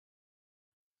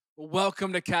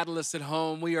Welcome to Catalyst at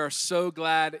Home. We are so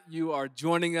glad you are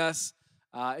joining us.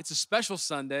 It's a special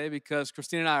Sunday because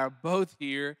Christina and I are both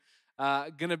here,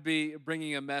 going to be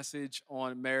bringing a message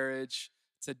on marriage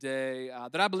today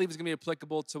that I believe is going to be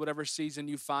applicable to whatever season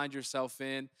you find yourself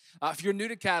in. If you're new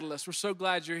to Catalyst, we're so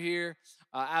glad you're here.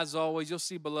 As always, you'll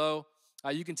see below.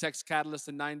 You can text Catalyst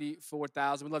to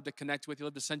 94,000. We'd love to connect with you. We'd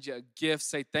love to send you a gift,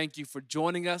 say thank you for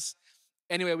joining us.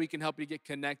 Any way we can help you get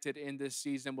connected in this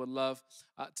season, would love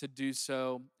to do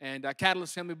so. And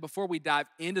Catalyst family, before we dive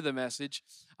into the message,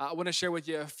 I want to share with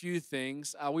you a few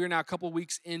things. We are now a couple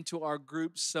weeks into our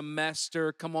group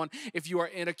semester. Come on, if you are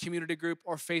in a community group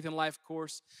or faith and life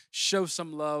course, show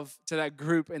some love to that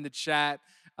group in the chat.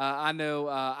 I know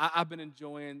I've been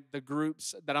enjoying the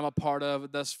groups that I'm a part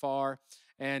of thus far.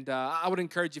 And I would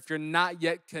encourage you, if you're not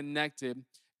yet connected,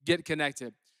 get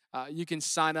connected. You can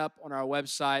sign up on our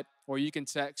website, or you can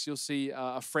text. You'll see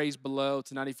a phrase below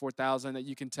to 94,000 that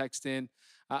you can text in.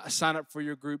 Sign up for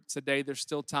your group today. There's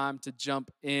still time to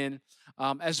jump in.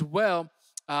 As well,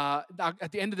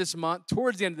 at the end of this month,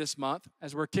 towards the end of this month,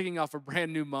 as we're kicking off a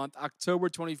brand new month, October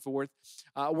 24th,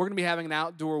 we're going to be having an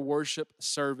outdoor worship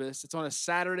service. It's on a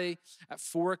Saturday at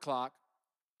 4 o'clock,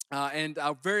 and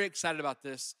I'm very excited about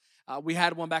this. We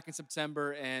had one back in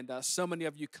September, and so many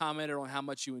of you commented on how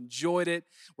much you enjoyed it.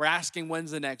 We're asking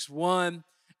when's the next one,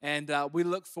 and we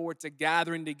look forward to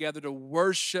gathering together to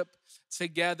worship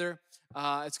together.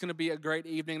 It's going to be a great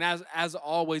evening. And as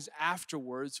always,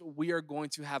 afterwards, we are going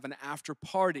to have an after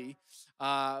party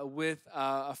with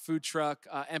a food truck,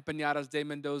 Empanadas de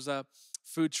Mendoza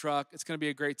food truck. It's going to be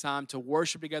a great time to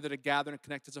worship together, to gather and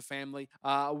connect as a family.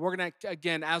 We're going to,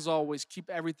 again, as always, keep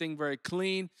everything very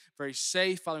clean, very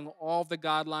safe, following all of the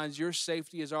guidelines. Your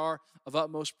safety is our of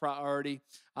utmost priority.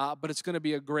 But it's going to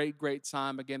be a great, great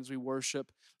time, again, as we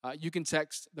worship. You can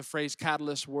text the phrase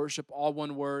Catalyst Worship, all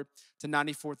one word, to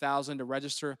 94,000 to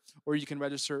register, or you can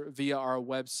register via our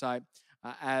website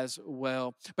as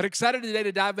well. But excited today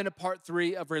to dive into part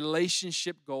 3 of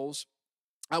relationship goals.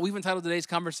 We've entitled today's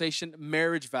conversation,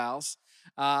 Marriage Vows.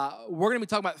 We're going to be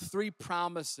talking about 3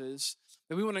 promises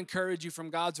that we want to encourage you from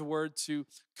God's Word to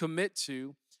commit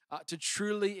to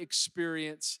truly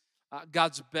experience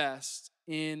God's best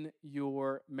in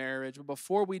your marriage. But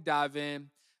before we dive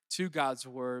in to God's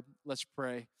Word, let's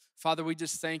pray. Father, we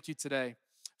just thank you today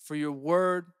for your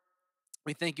Word.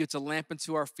 We thank you. It's a lamp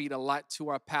unto our feet, a light to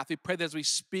our path. We pray that as we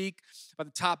speak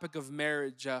about the topic of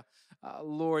marriage,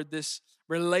 Lord, this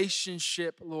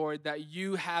relationship, Lord, that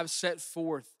you have set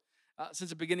forth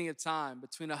since the beginning of time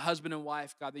between a husband and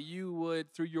wife, God, that you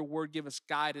would, through your word, give us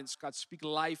guidance, God, speak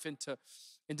life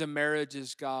into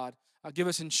marriages, God. Give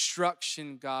us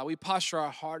instruction, God. We posture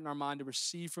our heart and our mind to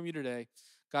receive from you today.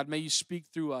 God, may you speak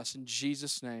through us. In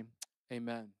Jesus' name,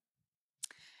 amen.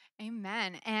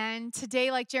 Amen. And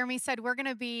today, like Jeremy said, we're going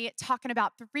to be talking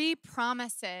about 3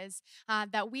 promises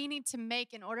that we need to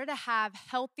make in order to have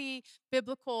healthy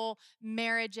biblical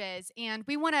marriages. And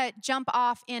we want to jump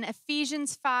off in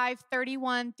Ephesians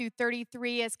 5:31 through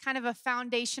 33 as kind of a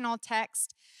foundational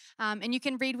text. And you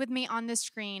can read with me on the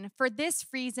screen. For this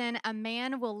reason, a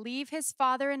man will leave his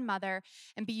father and mother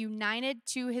and be united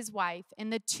to his wife,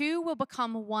 and the two will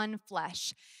become one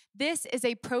flesh. This is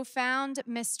a profound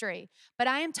mystery, but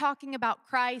I am talking about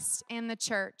Christ and the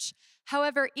church.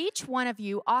 However, each one of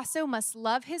you also must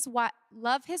love his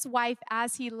wife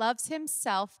as he loves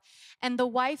himself, and the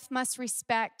wife must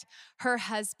respect her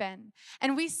husband.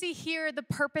 And we see here the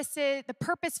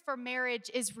purpose for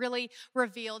marriage is really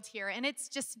revealed here. And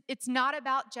it's not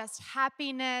about just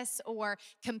happiness or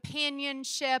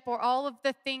companionship or all of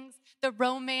the things, the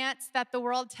romance that the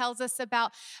world tells us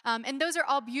about. And those are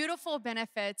all beautiful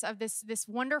benefits of this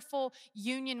wonderful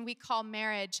union we call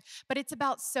marriage. But it's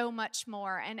about so much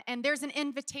more. And there's an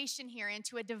invitation here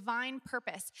into a divine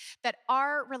purpose that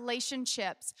our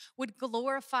relationships would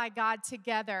glorify God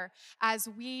together as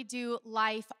we do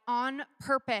life on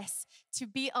purpose to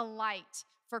be a light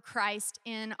for Christ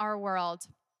in our world.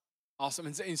 Awesome.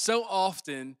 And so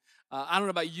often, I don't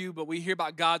know about you, but we hear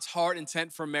about God's heart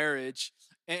intent for marriage.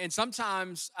 And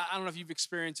sometimes, I don't know if you've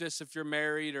experienced this if you're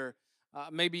married, or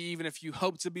maybe even if you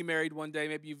hope to be married one day,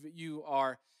 maybe you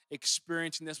are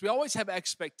experiencing this. We always have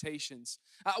expectations,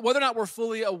 whether or not we're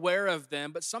fully aware of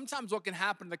them. But sometimes what can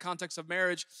happen in the context of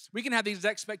marriage, we can have these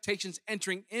expectations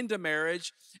entering into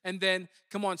marriage, and then,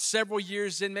 come on, several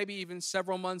years in, maybe even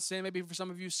several months in, maybe for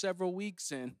some of you, several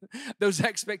weeks in, those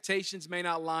expectations may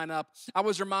not line up. I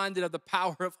was reminded of the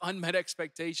power of unmet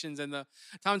expectations and the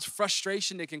times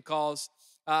frustration it can cause.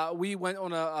 We went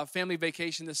on a family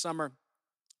vacation this summer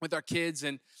with our kids,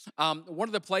 and one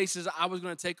of the places I was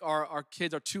going to take our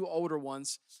kids, our 2 older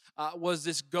ones, was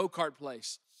this go-kart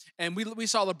place. And we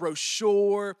saw the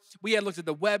brochure. We had looked at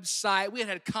the website. We had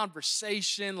a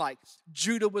conversation. Like,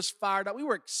 Judah was fired up. We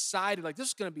were excited. Like, this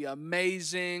is going to be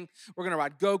amazing. We're going to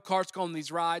ride go-karts, go on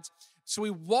these rides. So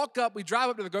we drive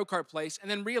up to the go-kart place, and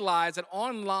then realize that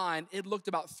online it looked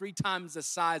about 3 times the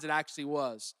size it actually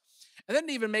was. And then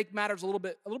to even make matters a little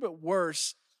bit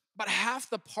worse, about half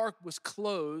the park was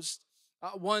closed.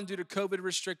 One, due to COVID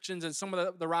restrictions, and some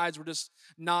of the rides were just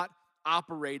not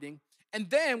operating. And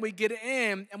then we get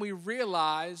in and we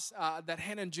realize that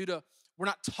Hannah and Judah were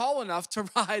not tall enough to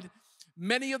ride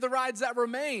many of the rides that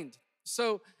remained.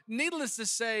 So needless to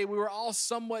say, we were all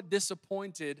somewhat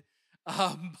disappointed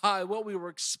by what we were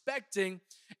expecting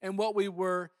and what we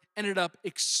ended up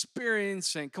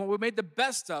experiencing. Come on, we made the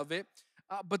best of it.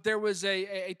 But there was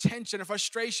a tension, a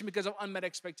frustration because of unmet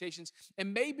expectations.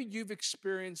 And maybe you've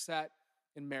experienced that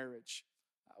in marriage.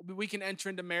 We can enter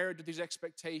into marriage with these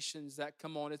expectations that,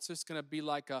 come on, it's just going to be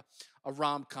like a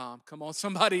rom-com. Come on,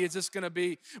 somebody, it's just going to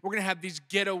be, we're going to have these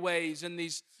getaways and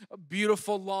these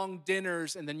beautiful long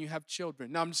dinners, and then you have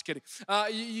children. No, I'm just kidding.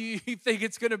 You think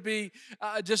it's going to be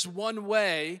just one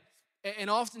way.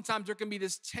 And oftentimes there can be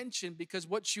this tension because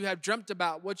what you have dreamt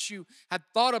about, what you had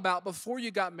thought about before you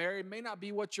got married may not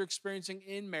be what you're experiencing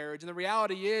in marriage. And the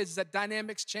reality is that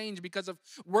dynamics change because of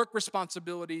work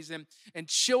responsibilities and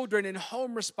children and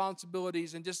home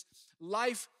responsibilities, and just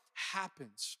life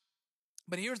happens.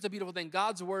 But here's the beautiful thing.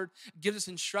 God's word gives us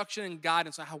instruction and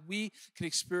guidance on how we can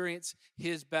experience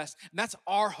his best. And that's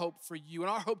our hope for you.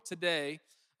 And our hope today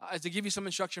is to give you some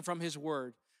instruction from his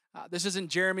word. This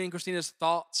isn't Jeremy and Kristina's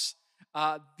thoughts.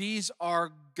 These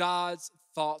are God's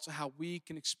thoughts on how we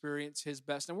can experience his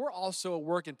best. And we're also a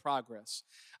work in progress.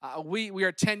 We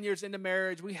are 10 years into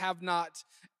marriage. We have not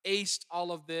aced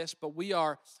all of this, but we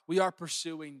are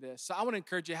pursuing this. So I want to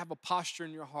encourage you to have a posture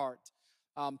in your heart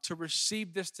to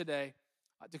receive this today,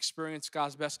 to experience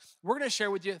God's best. We're going to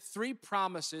share with you 3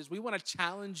 promises we want to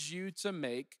challenge you to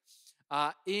make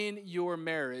in your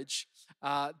marriage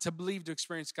to believe, to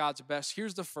experience God's best.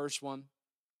 Here's the first one.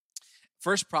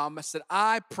 First promise, that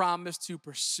I promise to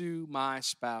pursue my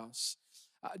spouse.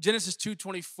 Genesis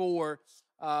 2:24,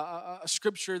 a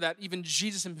scripture that even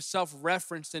Jesus himself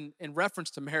referenced in reference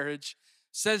to marriage,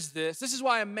 says this. This is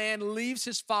why a man leaves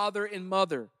his father and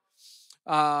mother.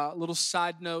 Little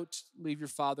side note, leave your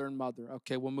father and mother.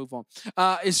 Okay, we'll move on.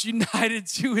 Is united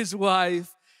to his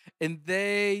wife, and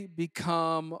they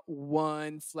become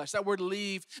one flesh. That word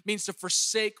leave means to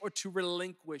forsake or to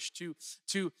relinquish, to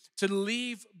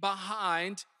leave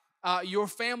behind your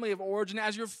family of origin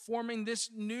as you're forming this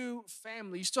new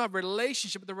family. You still have a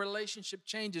relationship, but the relationship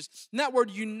changes. And that word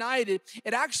united,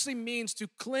 it actually means to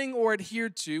cling or adhere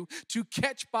to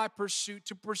catch by pursuit,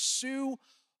 to pursue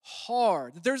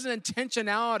hard. There's an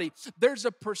intentionality. There's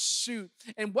a pursuit.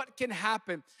 And what can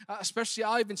happen, especially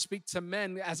I'll even speak to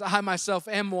men, as I myself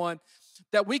am one,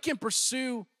 that we can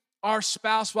pursue our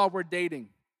spouse while we're dating.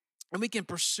 And we can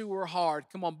pursue her hard.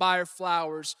 Come on, buy her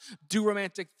flowers, do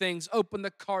romantic things, open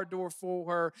the car door for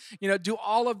her, do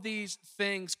all of these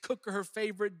things, cook her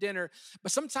favorite dinner.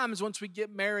 But sometimes once we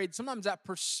get married, sometimes that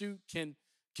pursuit can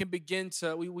begin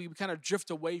to, we kind of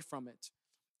drift away from it.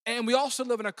 And we also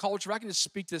live in a culture, I can just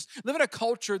speak to this, live in a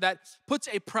culture that puts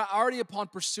a priority upon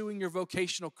pursuing your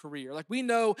vocational career. Like, we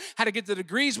know how to get the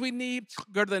degrees we need,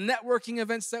 go to the networking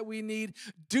events that we need,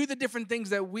 do the different things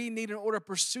that we need in order to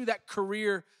pursue that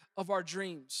career of our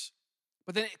dreams.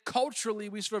 But then culturally,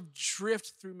 we sort of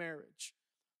drift through marriage.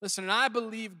 Listen, and I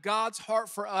believe God's heart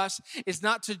for us is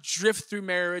not to drift through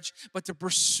marriage, but to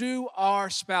pursue our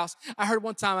spouse. I heard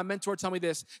one time a mentor tell me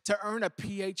this, to earn a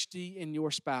PhD in your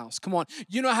spouse. Come on,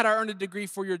 you know how to earn a degree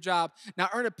for your job. Now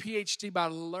earn a PhD by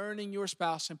learning your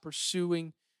spouse and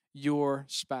pursuing your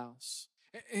spouse.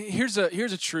 Here's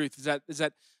a truth, is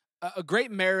that a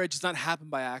great marriage does not happen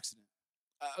by accident.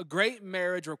 A great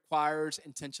marriage requires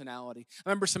intentionality. I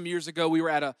remember some years ago, we were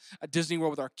at a Disney World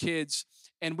with our kids,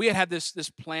 and we had this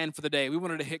plan for the day. We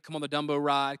wanted to come on the Dumbo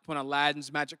ride, come on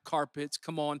Aladdin's magic carpets,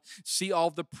 come on, see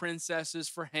all the princesses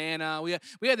for Hannah. We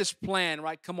had this plan,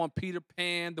 right? Come on, Peter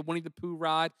Pan, the Winnie the Pooh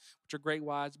ride, which are great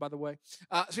rides, by the way.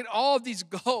 So we had all of these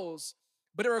goals,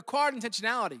 but it required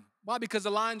intentionality. Why? Because the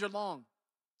lines are long.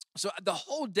 So the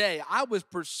whole day, I was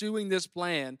pursuing this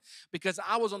plan because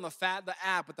I was on the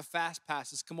app with the Fast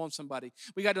Passes. Come on, somebody.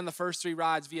 We got done the first 3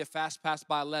 rides via Fast Pass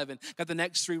by 11. Got the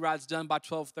next 3 rides done by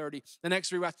 12:30. The next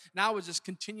 3 rides. And I was just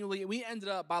continually, we ended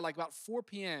up by like about 4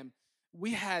 p.m.,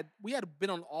 we had been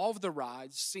on all of the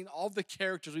rides, seen all of the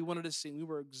characters we wanted to see, and we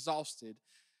were exhausted.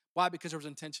 Why? Because there was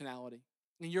intentionality.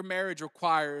 And your marriage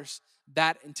requires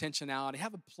that intentionality.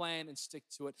 Have a plan and stick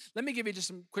to it. Let me give you just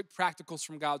some quick practicals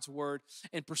from God's word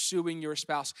in pursuing your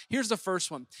spouse. Here's the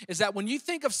first one, is that when you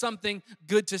think of something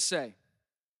good to say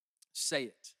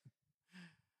it.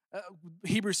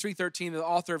 Hebrews 3:13, the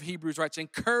author of Hebrews writes,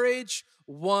 encourage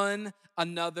one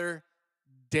another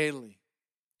daily.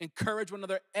 Encourage one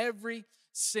another every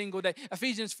single day.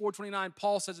 Ephesians 4:29,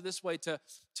 Paul says it this way, to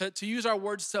use our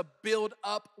words to build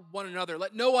up one another.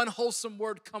 Let no unwholesome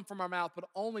word come from our mouth, but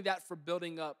only that for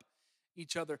building up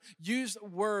each other. Use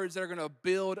words that are going to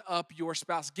build up your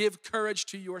spouse. Give courage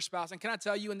to your spouse. And can I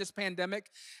tell you, in this pandemic,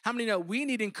 how many know we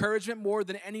need encouragement more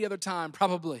than any other time?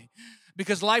 Probably.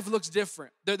 Because life looks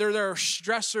different. There are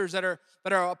stressors that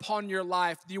are upon your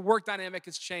life. Your work dynamic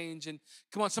has changed. And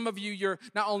come on, some of you, you're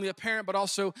not only a parent, but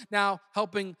also now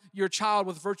helping your child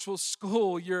with virtual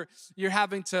school. You're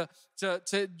having to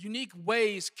unique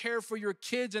ways care for your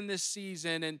kids in this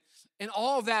season. And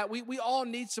all of that, we all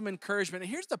need some encouragement.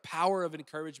 And here's the power of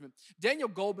encouragement. Daniel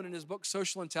Goldman, in his book,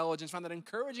 Social Intelligence, found that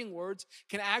encouraging words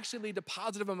can actually lead to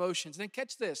positive emotions. And then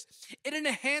catch this. It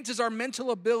enhances our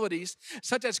mental abilities,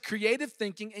 such as creative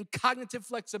thinking and cognitive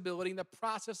flexibility in the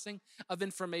processing of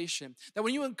information. That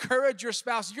when you encourage your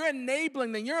spouse, you're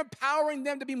enabling them, you're empowering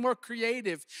them to be more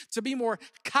creative, to be more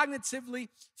cognitively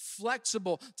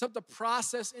flexible, to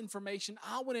process information.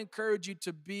 I would encourage you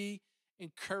to be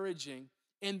encouraging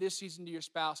in this season to your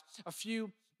spouse. A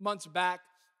few months back,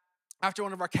 after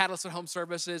one of our Catalyst at Home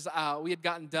services, we had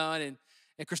gotten done,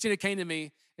 and Christina came to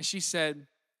me, and she said,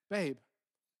 babe,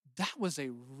 that was a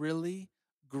really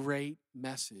great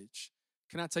message.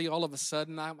 Can I tell you, all of a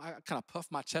sudden, I kind of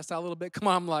puffed my chest out a little bit. Come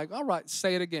on, I'm like, all right,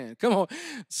 say it again. Come on,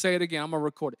 say it again. I'm going to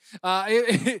record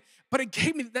it. But it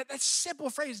gave me, that simple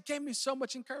phrase gave me so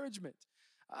much encouragement.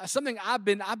 Something I've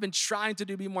been trying to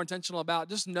be more intentional about,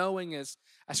 just knowing as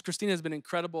Christina has been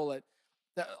incredible at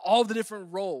all the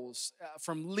different roles,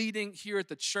 from leading here at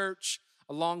the church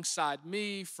alongside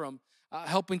me, from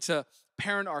helping to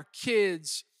parent our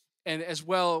kids, and as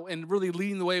well, and really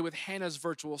leading the way with Hannah's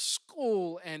virtual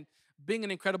school, and being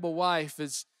an incredible wife.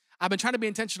 I've been trying to be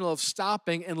intentional of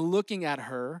stopping and looking at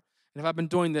her. And if I've been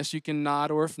doing this, you can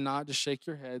nod, or if not, just shake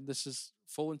your head. This is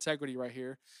full integrity right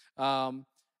here.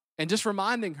 And just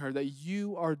reminding her that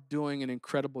you are doing an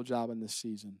incredible job in this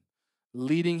season.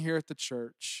 Leading here at the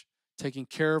church, taking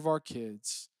care of our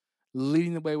kids,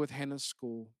 leading the way with Hannah's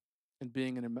school, and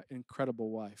being an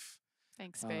incredible wife.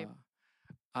 Thanks, babe.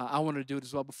 I want to do it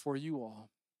as well before you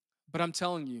all. But I'm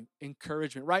telling you,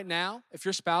 encouragement. Right now, if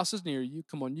your spouse is near you,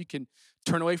 come on, you can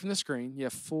turn away from the screen. You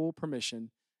have full permission,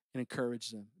 and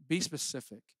encourage them. Be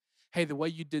specific. Hey, the way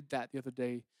you did that the other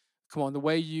day, come on, the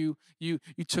way you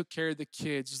took care of the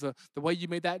kids, the way you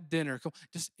made that dinner. Come on,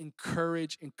 just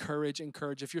encourage.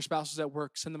 If your spouse is at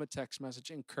work, send them a text message,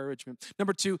 encouragement.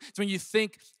 Number 2 is when you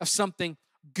think of something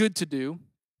good to do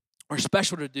or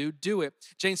special to do it.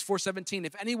 James 4:17,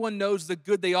 if anyone knows the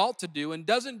good they ought to do and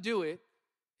doesn't do it,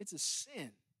 it's a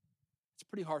sin. It's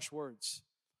pretty harsh words.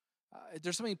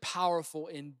 There's something powerful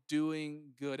in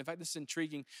doing good. In fact, this is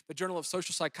intriguing. The Journal of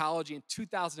Social Psychology in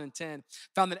 2010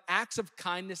 found that acts of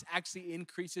kindness actually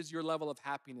increases your level of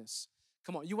happiness.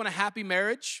 Come on, you want a happy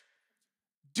marriage?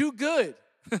 Do good.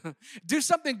 Do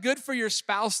something good for your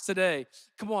spouse today.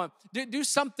 Come on, do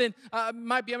something. I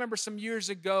remember some years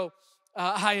ago,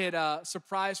 I had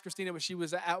surprised Christina when she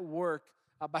was at work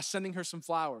by sending her some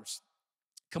flowers.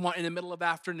 Come on, in the middle of the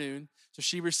afternoon. So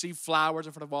she received flowers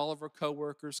in front of all of her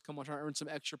coworkers. Come on, trying to earn some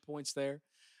extra points there.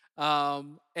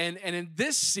 And in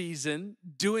this season,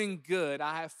 doing good,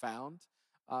 I have found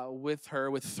with her,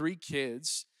 with 3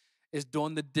 kids, is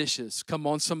doing the dishes. Come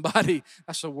on, somebody.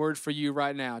 That's a word for you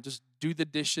right now. Just do the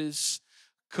dishes,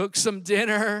 cook some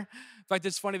dinner. In fact,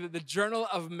 it's funny that the Journal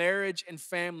of Marriage and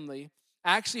Family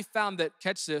actually found that,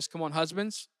 catch this, come on,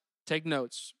 husbands, take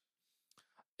notes.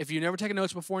 If you've never taken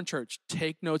notes before in church,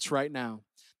 take notes right now.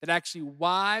 That actually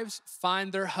wives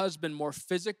find their husband more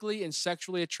physically and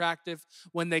sexually attractive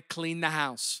when they clean the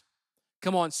house.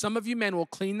 Come on, some of you men will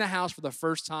clean the house for the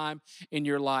first time in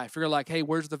your life. You're like, hey,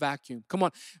 where's the vacuum? Come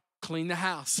on, clean the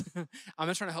house. I'm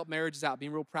just trying to help marriages out,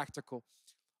 being real practical.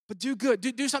 But do good,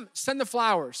 do something, send the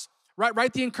flowers.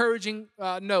 Write the encouraging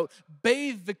note.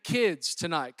 Bathe the kids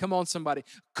tonight. Come on, somebody.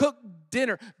 Cook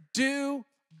dinner. Do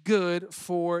good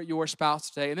for your spouse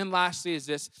today? And then lastly is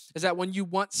this, is that when you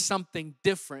want something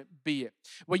different, be it.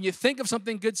 When you think of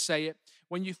something good, say it.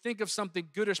 When you think of something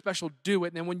good or special, do it.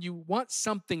 And then when you want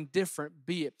something different,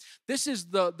 be it. This is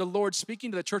the Lord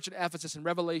speaking to the church at Ephesus in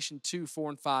Revelation 2, 4,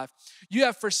 and 5. You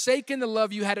have forsaken the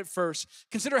love you had at first.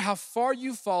 Consider how far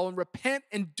you've fallen. Repent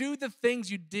and do the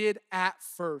things you did at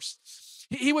first.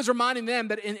 He was reminding them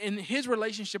that in his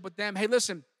relationship with them, hey,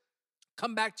 listen,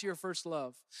 come back to your first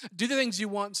love. Do the things you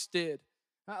once did.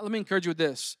 Let me encourage you with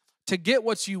this. To get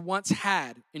what you once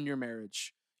had in your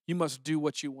marriage, you must do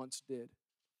what you once did.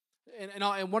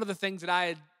 And one of the things that I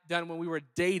had done when we were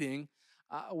dating,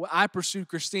 I pursued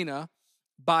Kristina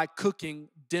by cooking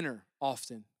dinner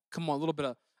often. Come on, a little bit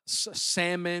of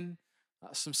salmon,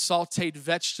 some sauteed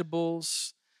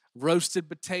vegetables, roasted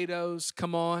potatoes.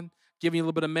 Come on, giving you a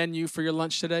little bit of menu for your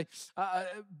lunch today.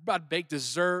 I'd bake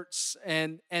desserts,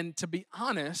 and to be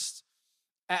honest,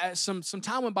 some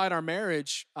time went by in our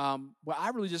marriage where I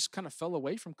really just kind of fell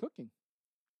away from cooking.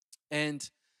 And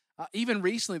even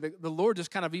recently, the Lord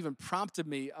just kind of even prompted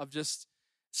me of just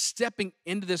stepping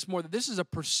into this more, that this is a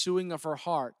pursuing of her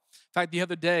heart. In fact, the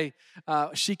other day,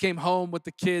 she came home with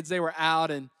the kids. They were out,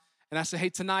 and I said, hey,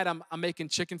 tonight I'm making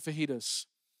chicken fajitas.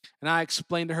 And I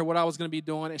explained to her what I was going to be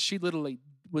doing, and she literally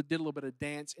did a little bit of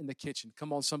dance in the kitchen.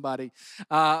 Come on, somebody.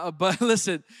 But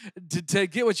listen, to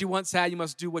get what you once had, you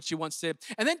must do what you once did.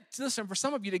 And then, listen, for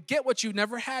some of you, to get what you've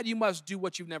never had, you must do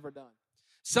what you've never done.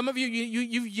 Some of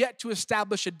you've yet to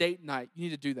establish a date night. You need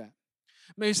to do that.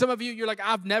 Maybe some of you, you're like,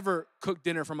 I've never cooked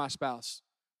dinner for my spouse.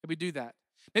 Maybe do that.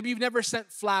 Maybe you've never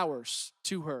sent flowers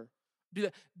to her. Do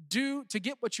that. To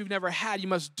get what you've never had, you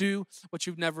must do what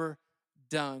you've never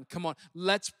done. Come on,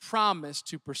 let's promise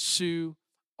to pursue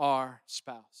our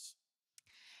spouse.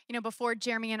 You know, before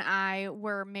Jeremy and I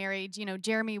were married,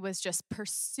 Jeremy was just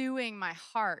pursuing my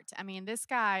heart. I mean, this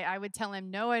guy, I would tell him,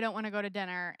 no, I don't want to go to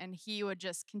dinner. And he would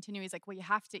just continue. He's like, well, you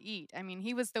have to eat. I mean,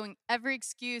 he was throwing every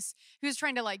excuse. He was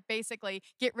trying to basically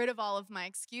get rid of all of my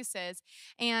excuses.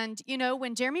 And,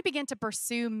 when Jeremy began to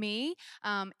pursue me,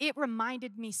 it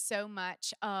reminded me so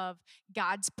much of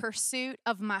God's pursuit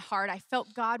of my heart. I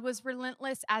felt God was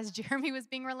relentless as Jeremy was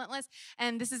being relentless.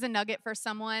 And this is a nugget for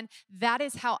someone. That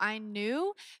is how I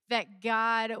knew that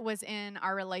God was in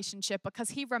our relationship,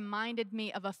 because he reminded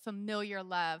me of a familiar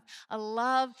love, a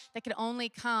love that could only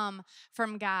come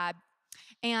from God.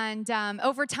 And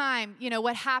over time,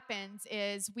 what happens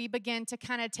is we begin to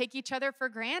kind of take each other for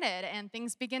granted, and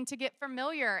things begin to get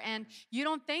familiar, and you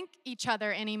don't thank each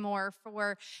other anymore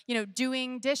for,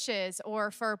 doing dishes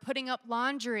or for putting up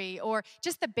laundry or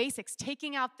just the basics,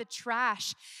 taking out the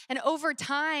trash. And over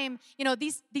time,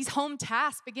 these home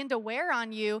tasks begin to wear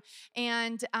on you.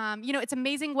 And, it's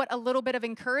amazing what a little bit of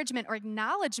encouragement or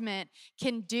acknowledgement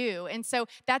can do. And so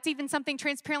that's even something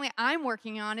transparently I'm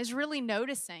working on, is really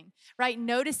noticing, right?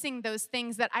 Noticing those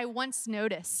things that I once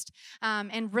noticed.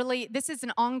 And really, this is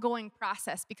an ongoing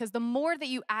process, because the more that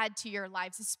you add to your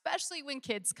lives, especially when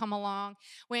kids come along,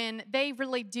 when they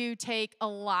really do take a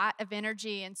lot of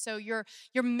energy. And so your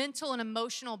mental and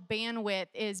emotional bandwidth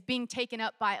is being taken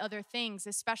up by other things,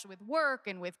 especially with work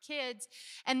and with kids.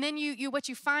 And then what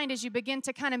you find is you begin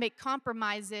to kind of make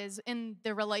compromises in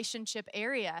the relationship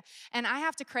area. And I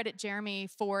have to credit Jeremy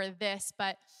for this,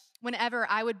 but whenever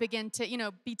I would begin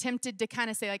to, be tempted to kind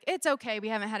of say it's okay, we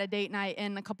haven't had a date night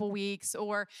in a couple weeks,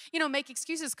 or, make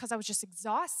excuses because I was just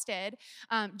exhausted,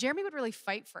 Jeremy would really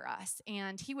fight for us.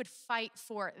 And he would fight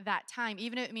for that time,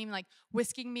 even if it meant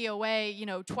whisking me away,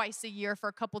 twice a year for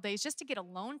a couple days just to get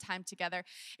alone time together.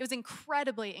 It was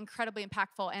incredibly, incredibly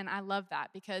impactful. And I love that,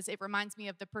 because it reminds me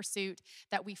of the pursuit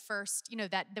that we first,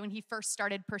 that when he first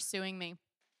started pursuing me.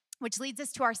 Which leads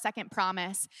us to our second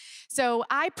promise. So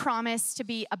I promise to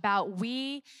be about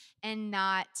we and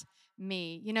not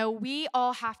me. We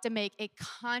all have to make a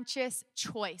conscious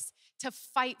choice to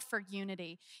fight for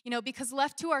unity, because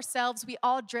left to ourselves, we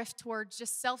all drift towards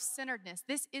just self-centeredness.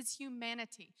 This is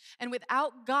humanity. And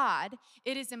without God,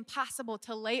 it is impossible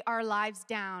to lay our lives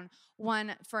down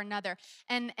one for another.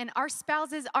 And our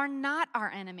spouses are not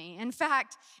our enemy. In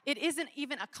fact, it isn't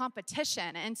even a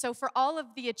competition. And so for all of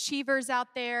the achievers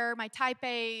out there, my type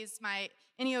A's, my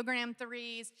Enneagram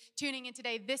 3s, tuning in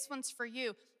today, this one's for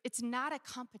you. It's not a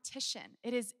competition.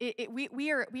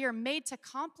 We are made to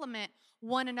complement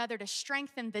one another, to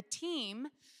strengthen the team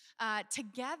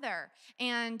together.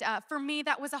 And for me,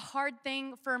 that was a hard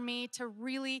thing for me to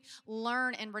really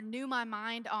learn and renew my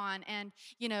mind on, and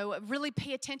really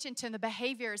pay attention to the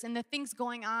behaviors and the things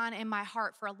going on in my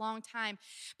heart for a long time.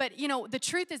 But the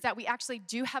truth is that we actually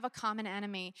do have a common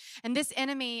enemy, and this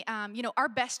enemy, our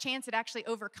best chance at actually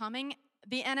overcoming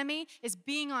the enemy is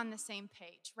being on the same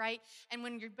page, right? And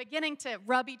when you're beginning to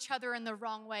rub each other in the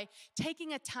wrong way,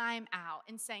 taking a time out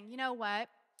and saying, you know what?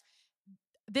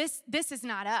 This is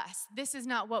not us. This is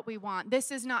not what we want.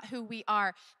 This is not who we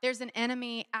are. There's an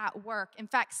enemy at work. In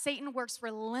fact, Satan works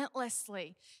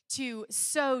relentlessly to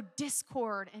sow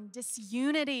discord and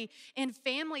disunity in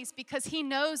families because he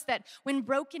knows that when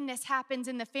brokenness happens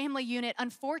in the family unit,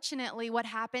 unfortunately, what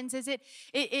happens is it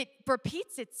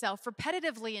repeats itself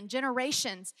repetitively in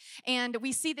generations. And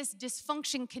we see this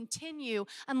dysfunction continue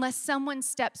unless someone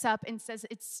steps up and says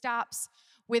it stops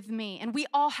with me. And we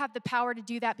all have the power to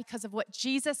do that because of what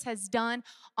Jesus has done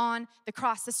on the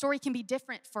cross. The story can be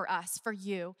different for us, for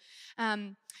you.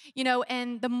 And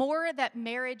the more that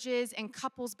marriages and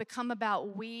couples become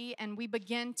about we, and we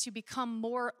begin to become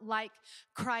more like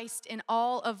Christ in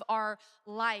all of our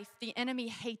life, the enemy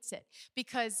hates it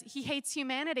because he hates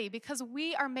humanity. Because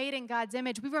we are made in God's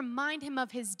image, we remind him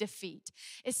of his defeat,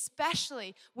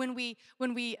 especially when we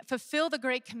fulfill the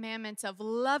great commandments of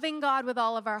loving God with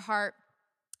all of our heart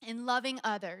and loving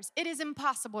others. It is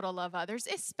impossible to love others,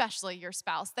 especially your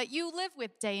spouse that you live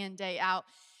with day in, day out,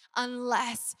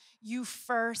 unless you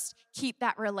first keep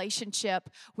that relationship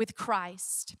with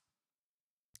Christ.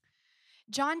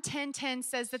 John 10:10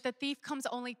 says that the thief comes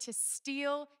only to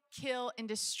steal, kill, and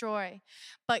destroy.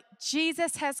 But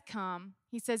Jesus has come.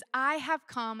 He says, I have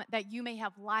come that you may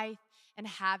have life and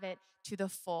have it to the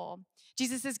full.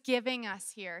 Jesus is giving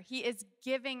us here. He is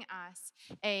giving us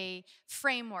a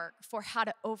framework for how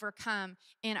to overcome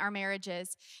in our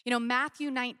marriages. Matthew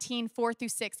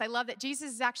 19:4-6. I love that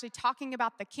Jesus is actually talking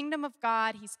about the kingdom of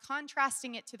God. He's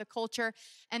contrasting it to the culture.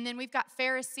 And then we've got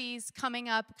Pharisees coming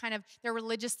up, kind of they're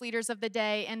religious leaders of the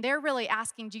day, and they're really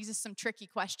asking Jesus some tricky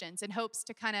questions in hopes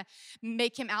to kind of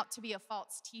make him out to be a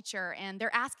false teacher. And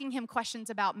they're asking him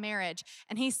questions about marriage.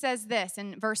 And he says this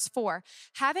in verse 4,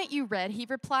 haven't you read, he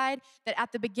replied, that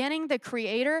at the beginning the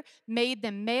Creator made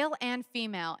them male and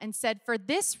female and said, for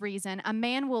this reason, a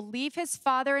man will leave his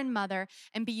father and mother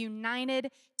and be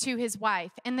united to his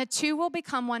wife, and the two will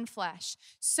become one flesh.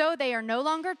 So they are no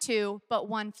longer two, but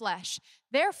one flesh.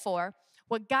 Therefore,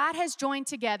 what God has joined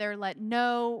together, let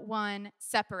no one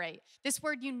separate. This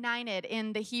word united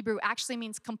in the Hebrew actually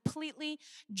means completely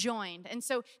joined. And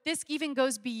so this even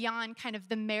goes beyond kind of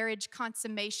the marriage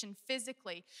consummation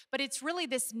physically, but it's really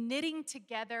this knitting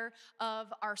together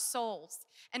of our souls.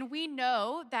 And we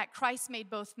know that Christ made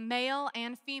both male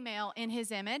and female in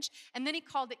his image, and then he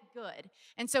called it good.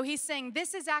 And so he's saying,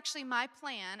 this is actually my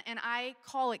plan, and I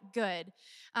call it good.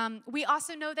 We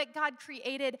also know that God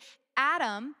created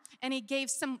Adam, and he gave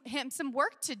him some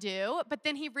work to do, but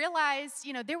then he realized,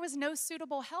 there was no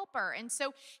suitable helper. And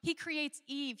so he creates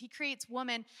Eve, he creates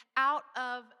woman out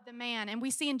of the man. And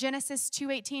we see in Genesis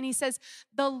 2:18, he says,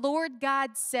 the Lord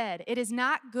God said, it is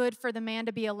not good for the man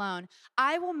to be alone.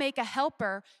 I will make a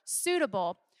helper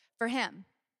suitable for him.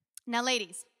 Now,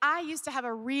 ladies, I used to have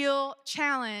a real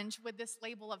challenge with this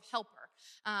label of helper.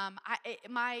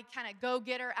 My kind of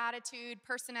go-getter attitude,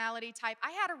 personality type,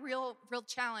 I had a real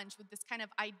challenge with this kind of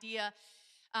idea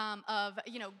of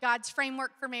God's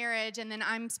framework for marriage, and then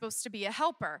I'm supposed to be a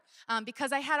helper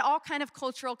because I had all kind of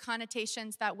cultural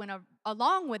connotations that went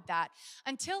along with that,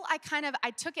 until I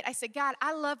took it. I said, God,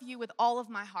 I love you with all of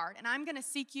my heart, and I'm going to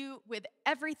seek you with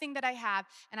everything that I have,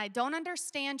 and I don't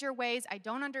understand your ways, I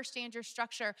don't understand your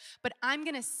structure, but I'm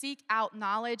going to seek out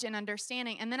knowledge and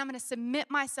understanding, and then I'm going to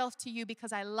submit myself to you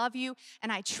because I love you,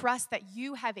 and I trust that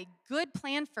you have a good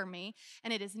plan for me,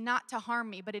 and it is not to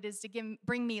harm me, but it is to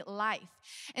bring me life.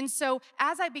 And so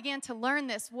as I began to learn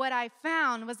this, what I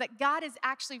found was that God is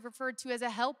actually referred to as a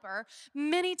helper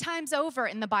many times over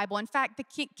in the Bible. In fact,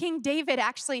 the King David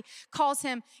actually calls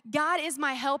him, God is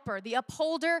my helper, the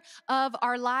upholder of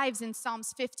our lives in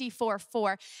Psalms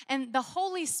 54:4. And the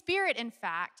Holy Spirit, in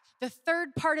fact, the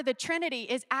third part of the Trinity,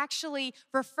 is actually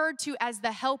referred to as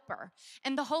the helper.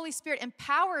 And the Holy Spirit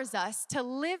empowers us to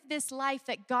live this life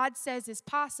that God says is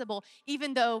possible,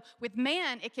 even though with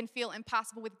man it can feel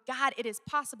impossible. With God it is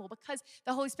possible because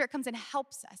the Holy Spirit comes and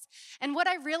helps us. And what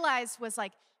I realized was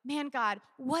like, man, God,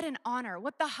 what an honor,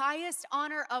 what the highest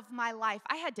honor of my life.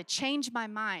 I had to change my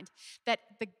mind that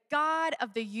the God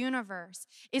of the universe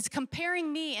is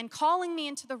comparing me and calling me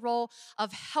into the role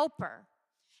of helper,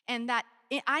 and that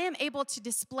I am able to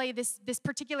display this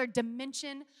particular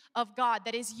dimension of God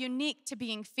that is unique to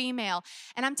being female.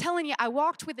 And I'm telling you, I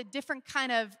walked with a different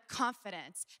kind of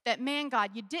confidence that, man,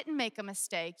 God, you didn't make a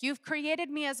mistake. You've created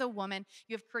me as a woman.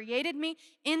 You've created me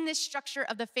in this structure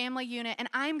of the family unit, and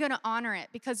I'm going to honor it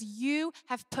because you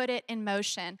have put it in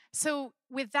motion. So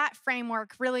with that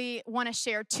framework, really want to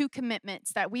share two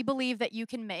commitments that we believe that you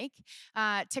can make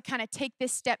to kind of take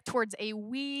this step towards a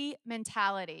we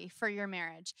mentality for your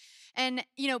marriage. And,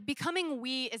 becoming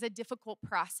we is a difficult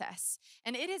process.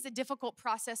 And it is a difficult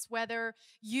process whether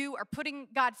you are putting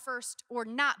God first or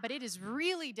not, but it is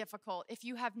really difficult if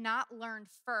you have not learned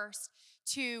first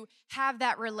to have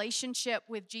that relationship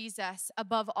with Jesus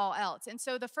above all else. And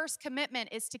so the first commitment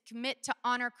is to commit to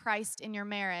honor Christ in your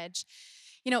marriage.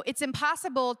 It's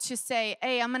impossible to say,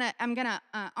 hey, I'm gonna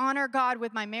honor God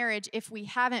with my marriage if we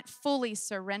haven't fully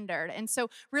surrendered. And so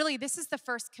really, this is the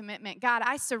first commitment. God,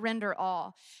 I surrender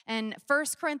all. And 1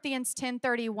 Corinthians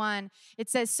 10:31, it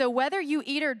says, so whether you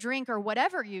eat or drink or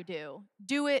whatever you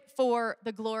do it for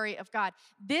the glory of God.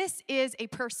 This is a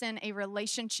person, a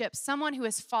relationship, someone who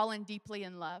has fallen deeply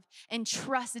in love and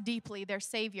trusts deeply their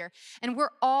Savior. And we're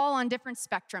all on different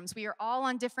spectrums. We are all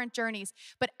on different journeys.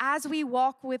 But as we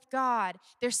walk with God,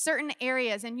 there's certain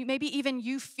areas, and maybe even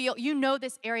you feel,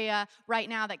 this area right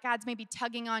now that God's maybe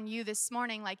tugging on you this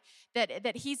morning, like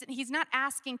that he's not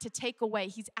asking to take away.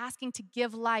 He's asking to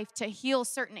give life, to heal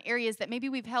certain areas that maybe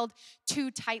we've held too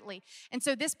tightly. And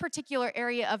so this particular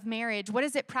area of marriage, what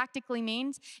does it practically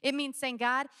mean? It means saying,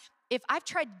 God, if I've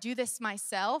tried to do this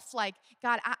myself, like,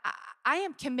 God, I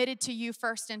am committed to you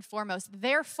first and foremost.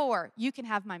 Therefore, you can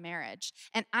have my marriage,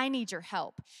 and I need your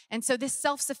help. And so this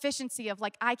self-sufficiency of,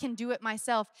 like, I can do it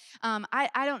myself,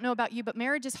 I don't know about you, but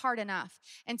marriage is hard enough.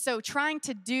 And so trying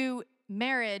to do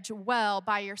marriage well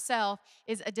by yourself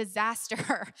is a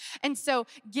disaster. And so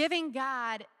giving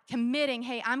God, committing,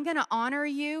 hey, I'm going to honor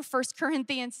you, 1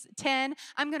 Corinthians 10,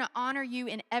 I'm going to honor you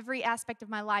in every aspect of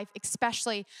my life,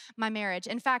 especially my marriage.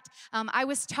 In fact, I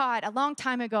was taught a long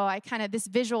time ago, this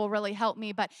visual really helped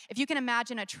me, but if you can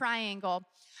imagine a triangle,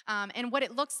 and what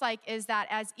it looks like is that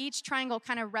as each triangle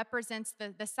kind of represents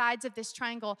the sides of this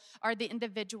triangle are the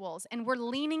individuals, and we're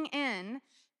leaning in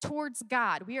towards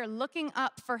God. We are looking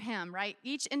up for him, right?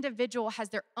 Each individual has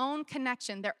their own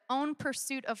connection, their own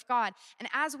pursuit of God. And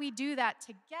as we do that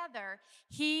together,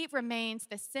 he remains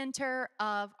the center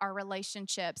of our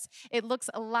relationships. It looks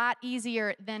a lot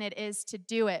easier than it is to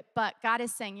do it, but God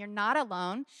is saying you're not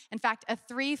alone. In fact, a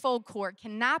threefold cord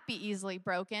cannot be easily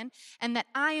broken, and that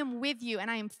I am with you and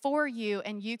I am for you,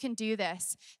 and you can do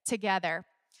this together.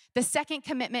 The second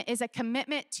commitment is a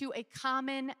commitment to a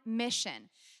common mission.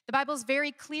 The Bible is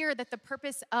very clear that the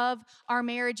purpose of our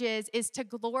marriages is to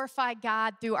glorify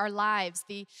God through our lives,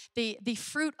 the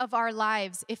fruit of our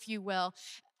lives, if you will.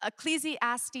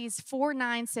 Ecclesiastes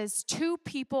 4:9 says, two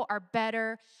people are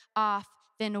better off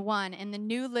than one. In the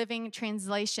New Living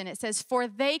Translation, it says, for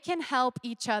they can help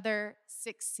each other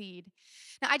succeed.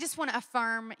 Now, I just want to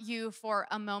affirm you for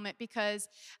a moment because,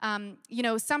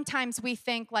 sometimes we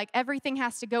think like everything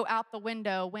has to go out the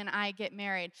window when I get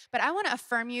married. But I want to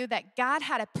affirm you that God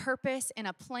had a purpose and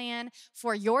a plan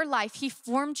for your life. He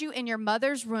formed you in your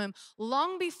mother's womb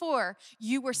long before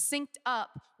you were synced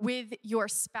up with your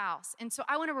spouse. And so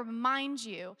I want to remind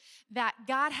you that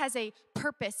God has a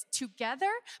purpose together,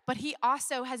 but he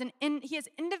also has he has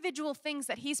individual things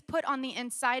that he's put on the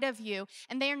inside of you,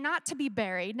 and they are not to be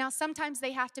buried. Now, sometimes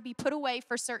they have to be put away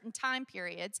for certain time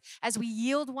periods as we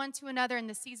yield one to another in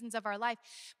the seasons of our life.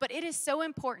 But it is so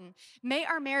important. May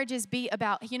our marriages be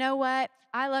about, you know what?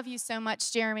 I love you so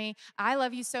much, Jeremy. I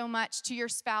love you so much, to your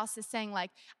spouse, is saying like,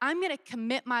 I'm going to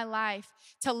commit my life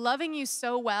to loving you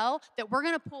so well that we're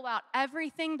going to pull out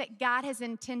everything that God has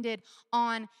intended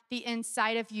on the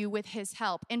inside of you with his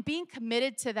help, and being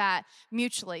committed to that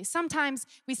mutually. Sometimes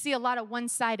we see a lot of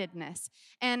one-sidedness,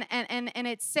 and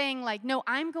it's saying like, no,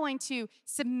 I'm going to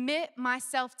submit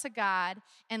myself to God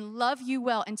and love you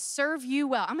well and serve you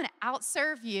well. I'm going to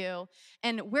outserve you,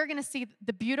 and we're going to see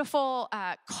the beautiful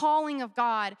calling of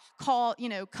God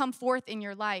come forth in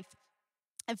your life.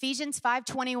 Ephesians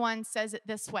 5:21 says it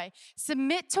this way: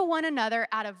 submit to one another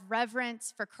out of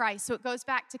reverence for Christ. So it goes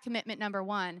back to commitment number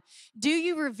one. Do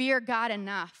you revere God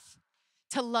enough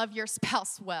to love your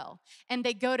spouse well? And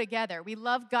they go together. We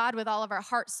love God with all of our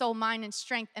heart, soul, mind, and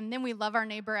strength, and then we love our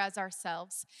neighbor as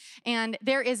ourselves. And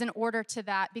there is an order to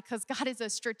that because God is a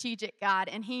strategic God,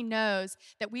 and he knows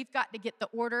that we've got to get the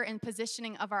order and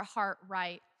positioning of our heart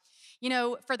right.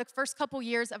 For the first couple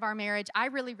years of our marriage, I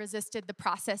really resisted the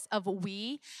process of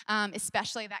we,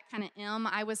 especially that kind of M.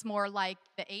 I was more like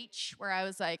the H, where I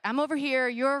was like, I'm over here,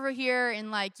 you're over here,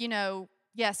 and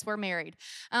yes, we're married.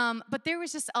 But there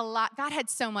was just a lot. God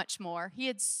had so much more. He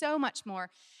had so much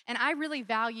more. And I really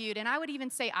valued, and I would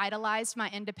even say idolized, my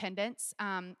independence.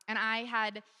 And I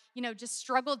had just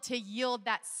struggled to yield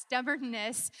that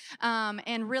stubbornness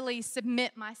and really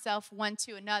submit myself one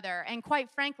to another. And quite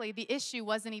frankly, the issue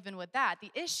wasn't even with that.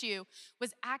 The issue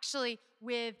was actually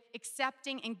with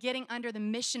accepting and getting under the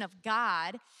mission of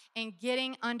God and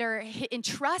getting under and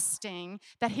trusting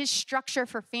that his structure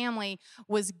for family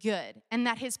was good and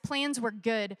that his plans were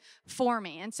good for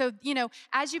me. And so,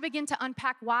 as you begin to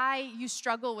unpack why you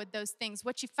struggle with those things,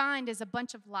 what you find is a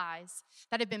bunch of lies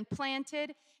that have been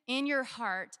planted in your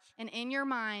heart and in your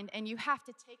mind, and you have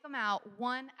to take them out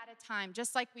one at a time,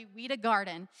 just like we weed a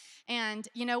garden. And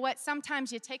you know what?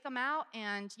 Sometimes you take them out,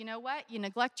 and you know what? You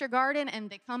neglect your garden,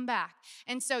 and they come back.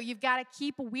 And so you've got to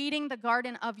keep weeding the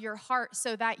garden of your heart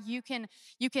so that you can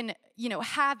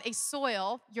have a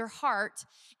soil, your heart,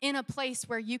 in a place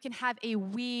where you can have a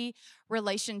we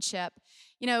relationship.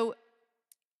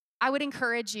 I would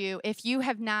encourage you, if you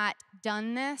have not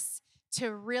done this,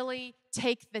 to really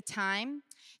take the time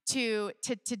to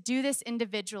do this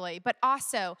individually. But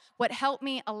also, what helped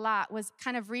me a lot was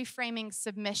kind of reframing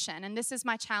submission. And this is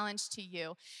my challenge to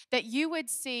you, that you would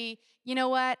see, you know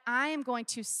what? I am going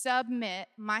to submit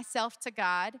myself to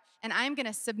God, and I'm going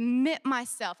to submit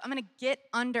myself. I'm going to get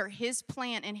under his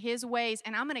plan and his ways,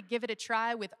 and I'm going to give it a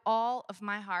try with all of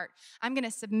my heart. I'm going to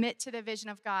submit to the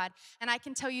vision of God. And I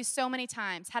can tell you so many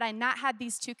times, had I not had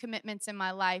these two commitments in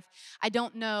my life, I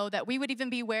don't know that we would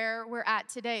even be where we're at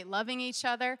today, loving each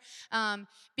other,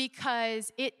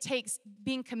 because it takes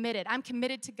being committed. I'm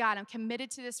committed to God. I'm committed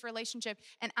to this relationship,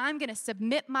 and I'm going to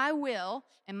submit my will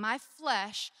and my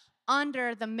flesh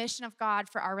under the mission of God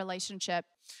for our relationship.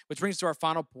 Which brings us to our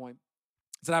final point,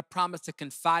 is that I promise to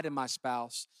confide in my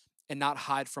spouse and not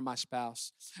hide from my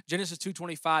spouse. Genesis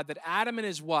 2:25, that Adam and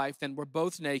his wife then were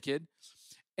both naked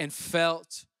and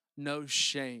felt no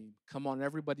shame. Come on,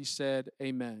 everybody said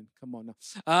amen. Come on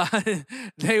now.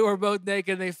 They were both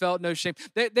naked and they felt no shame.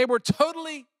 They were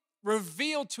totally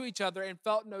revealed to each other and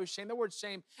felt no shame. The word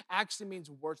shame actually means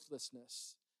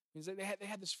worthlessness. It means that they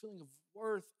had this feeling of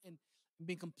worth and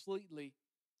being completely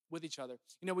with each other.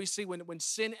 We see when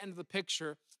sin entered the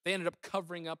picture, they ended up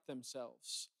covering up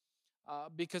themselves.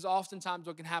 Because oftentimes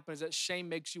what can happen is that shame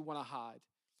makes you want to hide.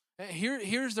 And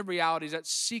here's the reality, is that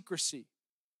secrecy,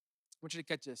 I want you to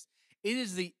catch this, it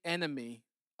is the enemy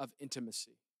of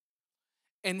intimacy.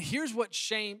 And here's what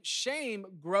shame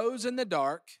grows in the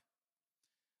dark,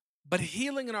 but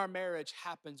healing in our marriage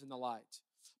happens in the light.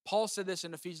 Paul said this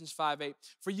in Ephesians 5:8,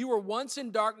 for you were once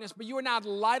in darkness, but you are now the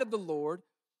light of the Lord.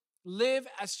 Live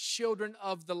as children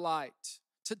of the light.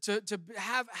 To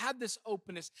have this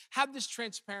openness, have this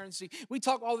transparency. We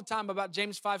talk all the time about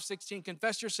James 5:16,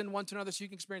 confess your sin one to another so you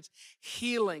can experience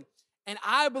healing. And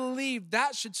I believe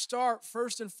that should start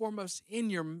first and foremost in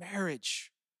your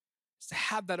marriage, is to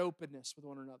have that openness with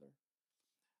one another.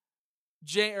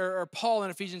 Paul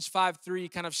in Ephesians 5:3,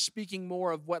 kind of speaking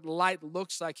more of what light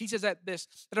looks like. He says that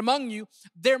among you,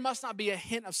 there must not be a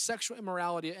hint of sexual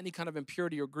immorality or any kind of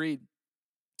impurity or greed,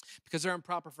 because they're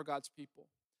improper for God's people.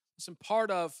 Listen,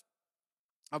 part of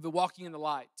the walking in the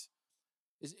light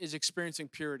is experiencing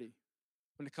purity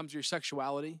when it comes to your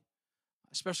sexuality,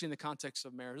 especially in the context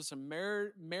of marriage. Listen,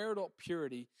 marital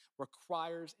purity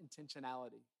requires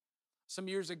intentionality. Some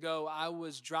years ago, I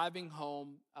was driving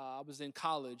home. I was in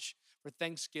college for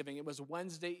Thanksgiving. It was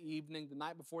Wednesday evening, the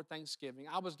night before Thanksgiving.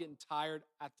 I was getting tired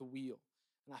at the wheel,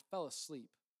 and I fell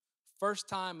asleep. First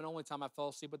time and only time I fell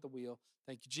asleep at the wheel.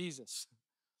 Thank you, Jesus.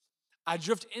 I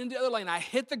drifted into the other lane. I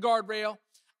hit the guardrail.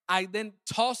 I then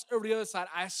tossed over to the other side.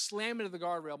 I slammed into the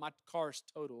guardrail. My car is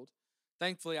totaled.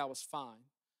 Thankfully, I was fine.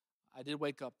 I did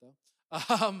wake up,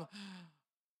 though.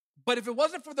 But if it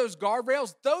wasn't for those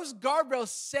guardrails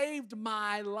saved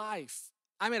my life.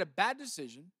 I made a bad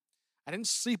decision. I didn't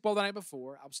sleep all the night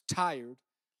before. I was tired.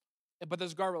 But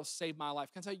those guardrails saved my life.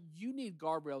 Can I tell you, you need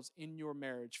guardrails in your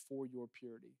marriage for your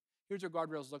purity. Here's what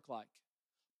guardrails look like.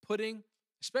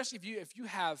 Especially if you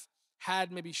have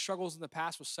had maybe struggles in the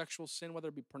past with sexual sin, whether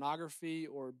it be pornography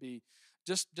or be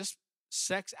just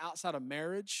sex outside of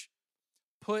marriage,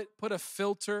 put a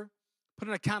filter, put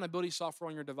an accountability software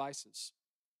on your devices.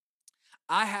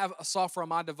 I have a software on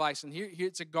my device, and here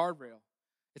it's a guardrail.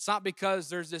 It's not because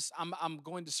there's this, I'm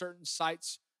going to certain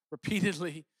sites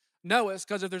repeatedly. No, it's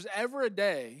because if there's ever a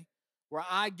day where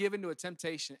I give into a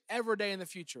temptation, every day in the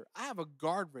future, I have a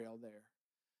guardrail there.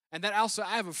 And that also,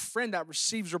 I have a friend that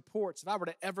receives reports. If I were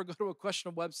to ever go to a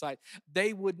questionable website,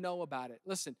 they would know about it.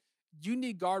 Listen, you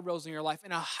need guardrails in your life.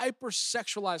 In a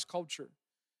hyper-sexualized culture,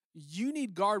 you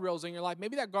need guardrails in your life.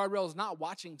 Maybe that guardrail is not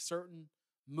watching certain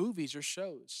movies or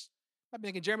shows. I'm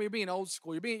thinking, Jeremy, you're being old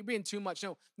school. You're being too much.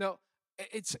 No,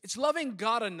 it's loving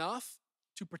God enough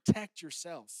to protect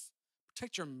yourself,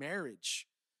 protect your marriage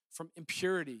from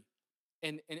impurity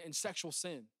and sexual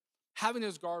sin. Having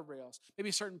those guardrails,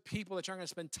 maybe certain people that you're going to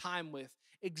spend time with.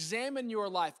 Examine your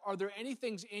life. Are there any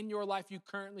things in your life you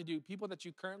currently do, people that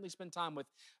you currently spend time with,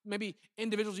 maybe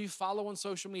individuals you follow on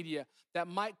social media that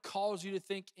might cause you to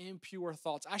think impure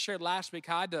thoughts? I shared last week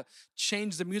how I had to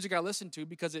change the music I listened to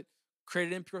because it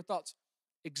created impure thoughts.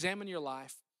 Examine your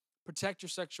life, protect your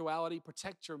sexuality,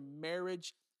 protect your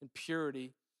marriage and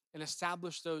purity, and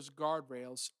establish those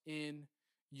guardrails in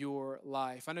your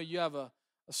life. I know you have a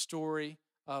story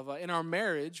of in our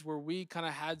marriage where we kind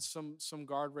of had some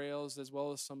guardrails as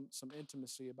well as some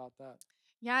intimacy about that.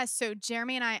 Yeah, so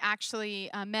Jeremy and I actually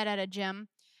met at a gym.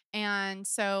 And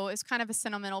so it's kind of a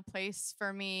sentimental place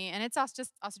for me. And it's also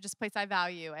just a place I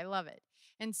value. I love it.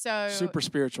 And so Super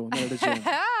spiritual, met at a gym.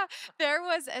 there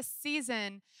was a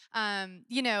season, and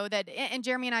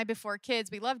Jeremy and I, before kids,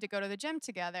 we loved to go to the gym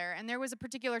together. And there was a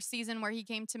particular season where he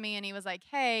came to me and he was like,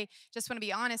 "Hey, just want to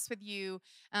be honest with you.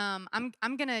 I'm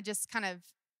gonna just kind of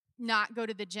not go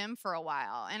to the gym for a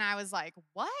while." And I was like,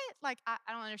 "What? Like, I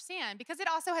don't understand." Because it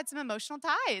also had some emotional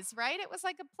ties, right? It was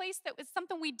like a place that was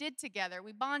something we did together.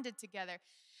 We bonded together.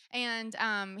 And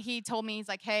he told me, he's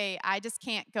like, "Hey, I just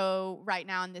can't go right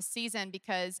now in this season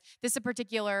because this is a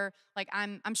particular, like,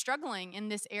 I'm struggling in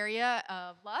this area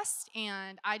of lust,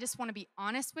 and I just want to be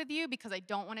honest with you because I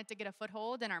don't want it to get a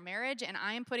foothold in our marriage, and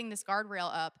I am putting this guardrail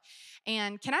up.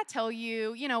 And can I tell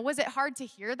you, was it hard to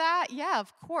hear that? Yeah,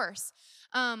 of course.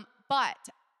 But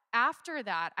after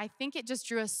that, I think it just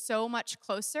drew us so much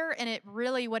closer. And it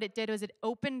really, what it did was it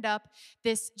opened up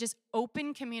this just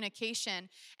open communication.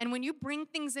 And when you bring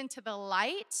things into the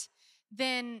light,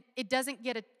 then it doesn't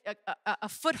get a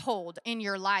foothold in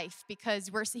your life because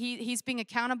he's being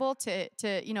accountable to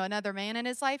another man in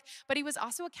his life, but he was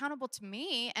also accountable to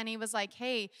me. And he was like,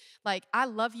 "Hey, like, I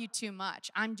love you too much.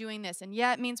 I'm doing this, and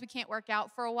yeah, it means we can't work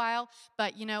out for a while,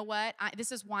 but you know what?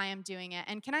 This is why I'm doing it."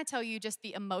 And can I tell you just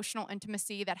the emotional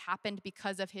intimacy that happened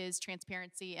because of his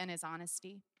transparency and his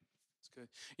honesty? It's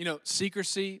good.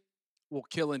 Secrecy will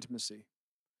kill intimacy.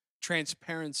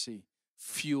 Transparency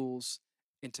fuels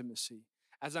intimacy.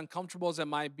 As uncomfortable as it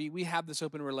might be, we have this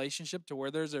open relationship to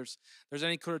where there's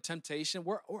any kind of temptation.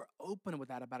 We're open with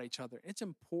that about each other. It's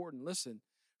important, listen,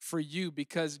 for you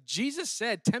because Jesus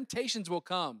said temptations will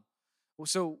come.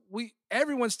 So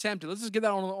everyone's tempted. Let's just get that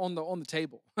on the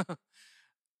table.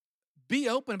 Be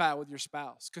open about it with your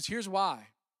spouse because here's why.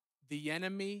 The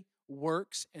enemy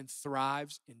works and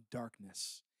thrives in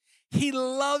darkness. He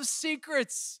loves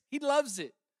secrets. He loves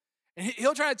it. And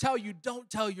he'll try to tell you, don't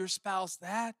tell your spouse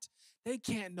that. They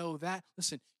can't know that.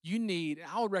 Listen,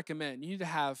 I would recommend, you need to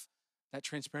have that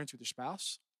transparency with your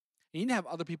spouse. And you need to have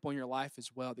other people in your life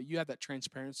as well that you have that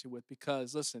transparency with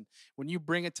because, listen, when you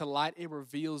bring it to light, it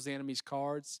reveals the enemy's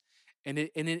cards and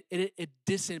it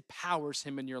disempowers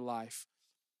him in your life.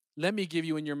 Let me give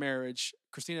you in your marriage,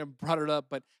 Kristina brought it up,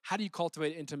 but how do you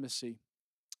cultivate intimacy?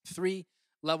 3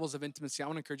 levels of intimacy I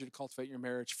want to encourage you to cultivate in your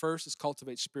marriage. First is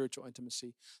cultivate spiritual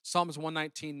intimacy. Psalms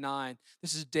 119:9.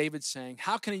 This is David saying,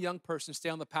 "How can a young person stay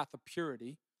on the path of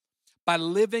purity? By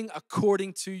living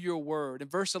according to your word." In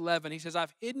verse 11, he says,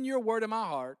 "I've hidden your word in my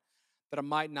heart that I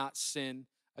might not sin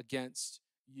against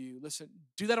you." Listen,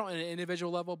 do that on an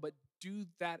individual level, but do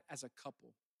that as a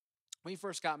couple. When we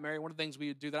first got married, one of the things we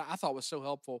would do that I thought was so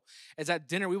helpful is at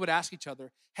dinner, we would ask each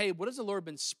other, "Hey, what has the Lord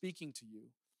been speaking to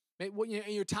you?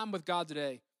 In your time with God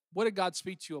today, what did God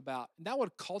speak to you about?" And that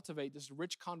would cultivate this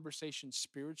rich conversation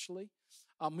spiritually.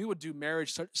 We would do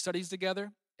marriage studies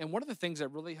together. And one of the things that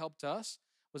really helped us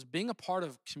was being a part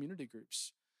of community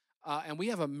groups. And we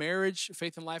have a marriage,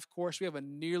 faith and life course. We have a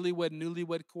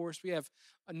newlywed course. We have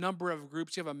a number of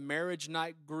groups. We have a marriage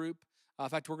night group. In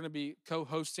fact, we're going to be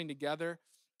co-hosting together.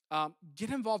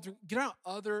 Get involved, get around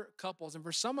other couples. And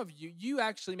for some of you, you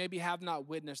actually maybe have not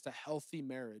witnessed a healthy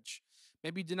marriage.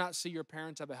 Maybe you did not see your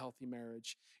parents have a healthy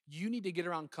marriage. You need to get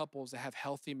around couples that have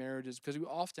healthy marriages because we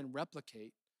often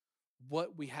replicate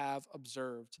what we have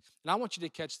observed. And I want you to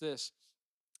catch this.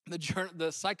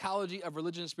 The Psychology of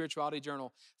Religion and Spirituality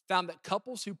Journal found that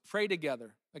couples who pray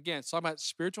together, again, it's talking about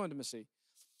spiritual intimacy,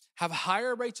 have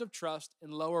higher rates of trust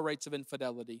and lower rates of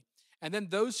infidelity. And then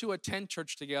those who attend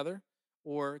church together,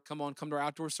 or come to our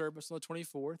outdoor service on the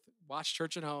 24th, watch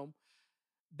church at home.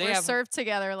 We're served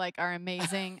together like our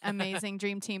amazing, amazing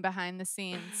dream team behind the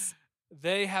scenes.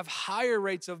 They have higher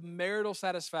rates of marital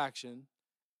satisfaction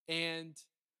and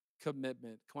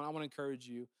commitment. Come on, I want to encourage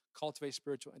you. Cultivate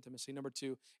spiritual intimacy. Number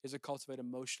 2 is to cultivate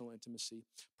emotional intimacy.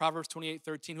 Proverbs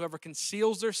 28:13, "Whoever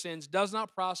conceals their sins does not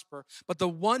prosper, but the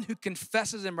one who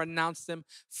confesses and renounces them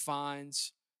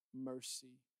finds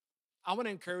mercy." I want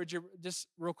to encourage you, just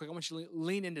real quick, I want you to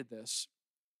lean into this.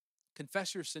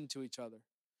 Confess your sin to each other.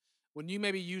 When you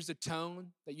maybe used a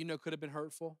tone that you know could have been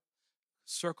hurtful,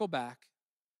 circle back,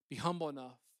 be humble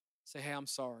enough, say, hey, I'm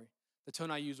sorry. The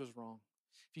tone I used was wrong.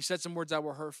 If you said some words that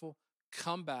were hurtful,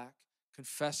 come back,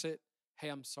 confess it. Hey,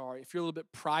 I'm sorry. If you're a little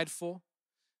bit prideful,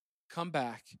 come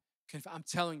back. I'm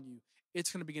telling you,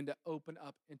 it's going to begin to open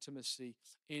up intimacy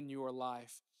in your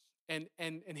life. And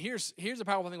here's the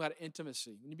powerful thing about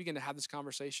intimacy. When you begin to have this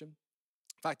conversation,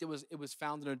 in fact, it was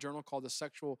found in a journal called the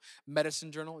Sexual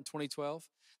Medicine Journal in 2012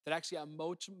 that actually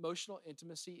emotional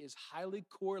intimacy is highly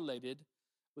correlated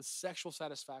with sexual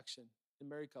satisfaction in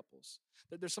married couples.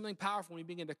 That there's something powerful when you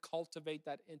begin to cultivate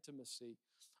that intimacy.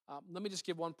 Let me just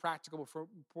give one practical before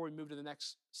we move to the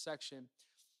next section.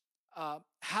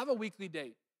 Have a weekly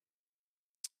date,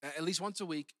 at least once a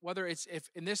week, whether it's if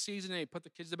in this season they put the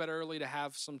kids to bed early to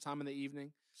have some time in the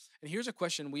evening. And here's a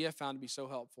question we have found to be so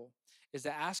helpful is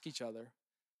to ask each other,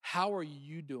 how are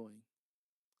you doing?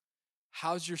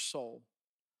 How's your soul?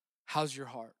 How's your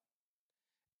heart?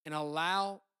 And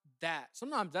allow that.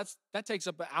 Sometimes that takes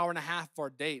up an hour and a half of our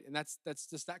date, and that's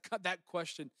just that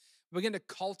question. Begin to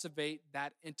cultivate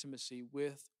that intimacy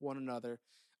with one another,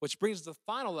 which brings us to the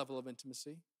final level of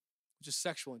intimacy, which is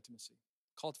sexual intimacy.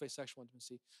 Cultivate sexual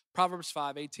intimacy. Proverbs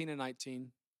 5:18 and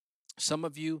 19. Some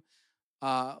of you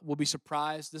will be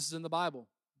surprised. This is in the Bible,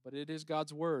 but it is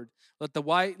God's word.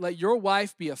 Let your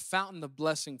wife be a fountain of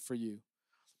blessing for you.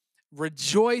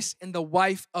 Rejoice in the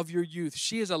wife of your youth.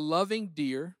 She is a loving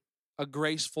deer, a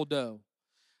graceful doe.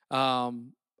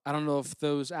 I don't know if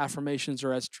those affirmations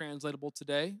are as translatable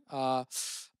today, but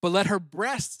let her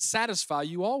breast satisfy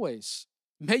you always.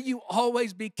 May you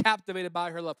always be captivated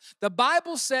by her love. The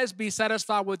Bible says be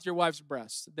satisfied with your wife's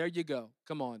breast. There you go.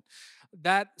 Come on.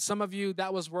 Some of you,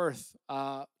 that was worth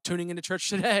tuning into church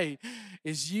today,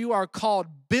 is you are called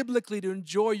biblically to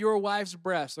enjoy your wife's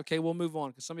breast. Okay, we'll move on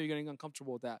because some of you are getting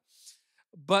uncomfortable with that.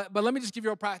 But let me just give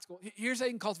you a practical. Here's how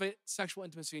you can cultivate sexual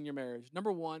intimacy in your marriage.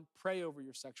 Number one, pray over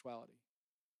your sexuality.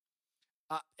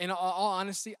 In all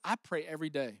honesty, I pray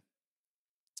every day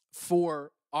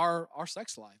for our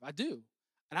sex life. I do.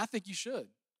 And I think you should,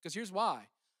 because here's why.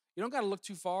 You don't got to look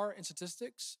too far in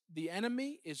statistics. The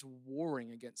enemy is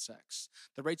warring against sex.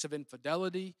 The rates of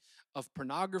infidelity, of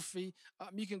pornography,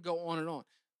 you can go on and on.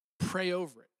 Pray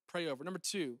over it. Pray over it. Number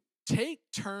two, take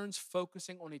turns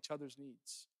focusing on each other's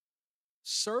needs.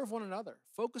 Serve one another.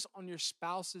 Focus on your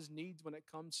spouse's needs when it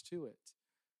comes to it.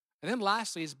 And then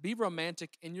lastly is be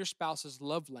romantic in your spouse's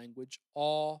love language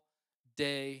all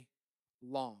day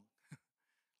long.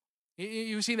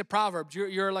 You've seen the Proverbs.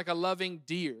 You're like a loving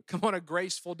deer. Come on, a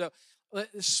graceful doe.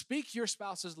 Speak your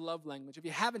spouse's love language. If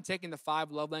you haven't taken the 5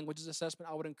 love languages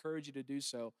assessment, I would encourage you to do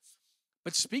so.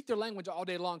 But speak their language all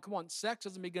day long. Come on, sex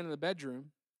doesn't begin in the bedroom.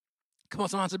 Come on,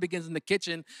 sometimes it begins in the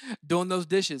kitchen doing those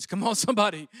dishes. Come on,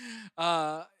 somebody.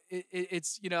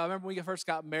 It's, I remember when we first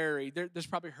got married, there's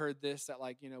probably heard this, that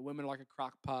women are like a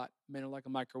crock pot, men are like a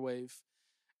microwave.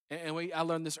 And I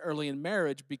learned this early in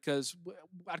marriage because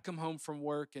I'd come home from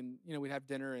work and, we'd have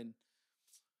dinner and,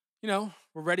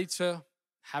 we're ready to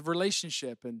have a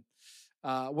relationship. And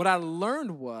what I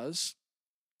learned was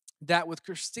that with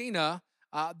Kristina,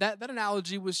 that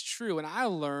analogy was true. And I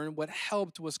learned what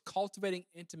helped was cultivating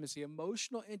intimacy,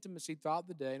 emotional intimacy throughout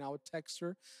the day. And I would text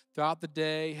her throughout the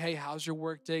day, hey, how's your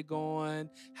work day going?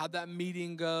 How'd that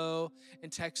meeting go?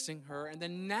 And texting her. And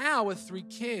then now with 3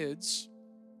 kids,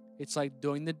 it's like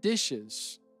doing the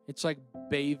dishes. It's like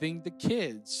bathing the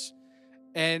kids.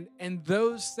 And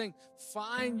those things.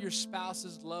 Find your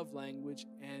spouse's love language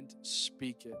and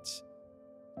speak it.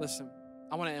 Listen,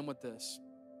 I want to end with this.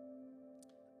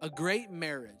 A great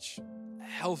marriage, a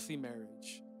healthy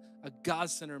marriage, a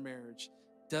God-centered marriage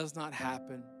does not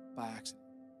happen by accident.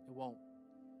 It won't.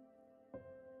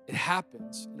 It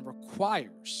happens and it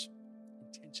requires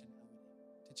intentionality.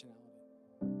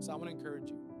 So I want to encourage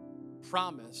you.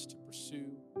 Promise to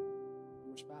pursue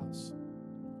your spouse.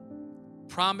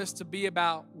 Promise to be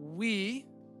about we,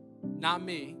 not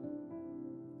me.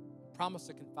 Promise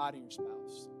to confide in your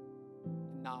spouse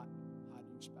and not hide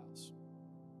in your spouse.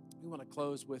 We want to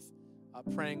close with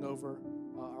praying over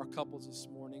our couples this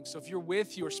morning. So if you're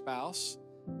with your spouse,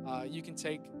 you can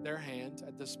take their hand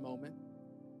at this moment.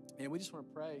 And we just want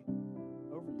to pray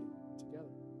over you together.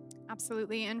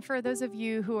 Absolutely. And for those of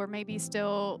you who are maybe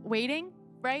still waiting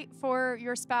right for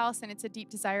your spouse and it's a deep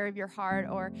desire of your heart,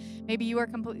 or maybe you are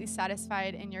completely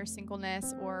satisfied in your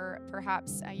singleness, or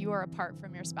perhaps you are apart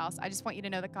from your spouse. I just want you to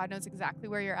know that God knows exactly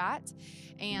where you're at,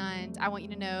 and I want you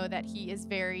to know that he is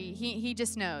he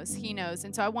just knows. He knows.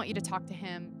 And so I want you to talk to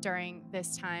him during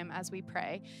this time as we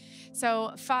pray.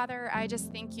 So, Father, I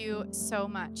just thank you so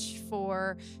much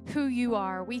for who you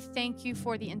are. We thank you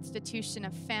for the institution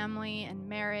of family and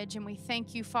marriage, and we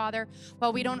thank you, Father,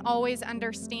 while we don't always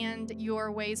understand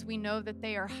your ways, we know that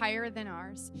they are higher than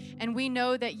ours, and we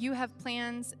know that you have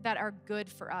plans that are good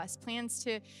for us, plans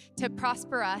to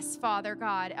prosper us, Father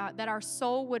God, that our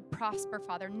soul would prosper,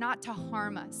 Father, not to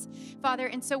harm us, Father.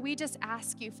 And so we just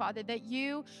ask you, Father, that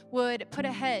you would put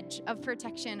a hedge of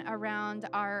protection around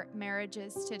our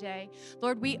marriages today.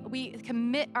 Lord, we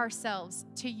commit ourselves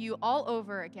to you all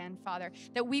over again, Father,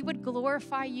 that we would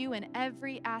glorify you in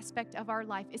every aspect of our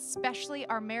life, especially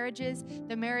our marriages,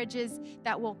 the marriages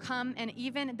that will come, and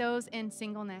even those in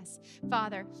singleness.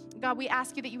 Father, God, we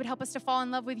ask you that you would help us to fall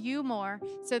in love with you more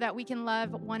so that we can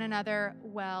love one another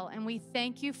well. And we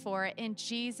thank you for it in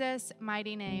Jesus'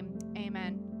 mighty name.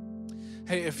 Amen.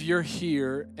 Hey, if you're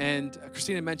here, and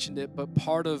Kristina mentioned it, but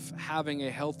part of having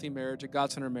a healthy marriage, a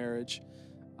God-centered marriage,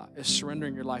 is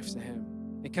surrendering your life to him.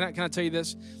 And can I tell you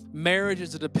this? Marriage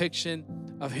is a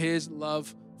depiction of his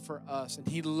love for us, and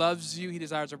he loves you. He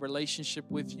desires a relationship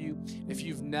with you. If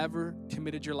you've never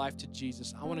committed your life to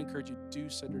Jesus, I want to encourage you to do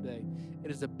so today. It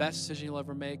is the best decision you'll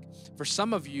ever make. For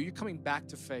some of you, you're coming back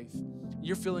to faith.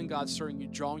 You're feeling God stirring you,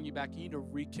 drawing you back. You need to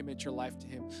recommit your life to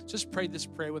him. Just pray this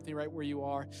prayer with me right where you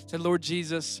are. Say, Lord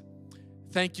Jesus,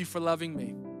 thank you for loving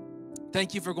me.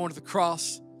 Thank you for going to the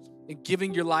cross and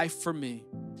giving your life for me.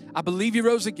 I believe you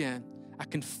rose again. I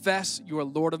confess you are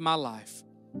Lord of my life.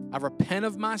 I repent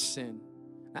of my sin.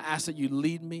 I ask that you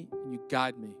lead me and you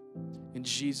guide me. In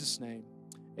Jesus' name,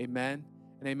 amen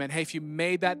and amen. Hey, if you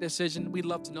made that decision, we'd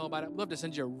love to know about it. We'd love to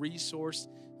send you a resource,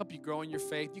 help you grow in your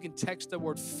faith. You can text the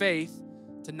word faith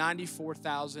to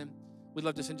 94,000. We'd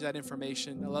love to send you that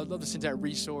information. I'd love to send you that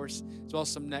resource as well as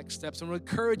some next steps. And we'll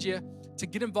encourage you to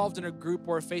get involved in a group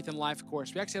or a Faith and Life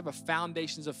course. We actually have a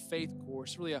Foundations of Faith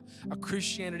course, really a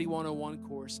Christianity 101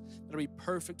 course that'll be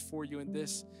perfect for you in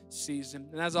this season.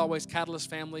 And as always, Catalyst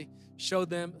family, show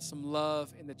them some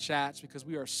love in the chats because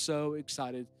we are so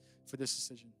excited for this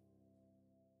decision.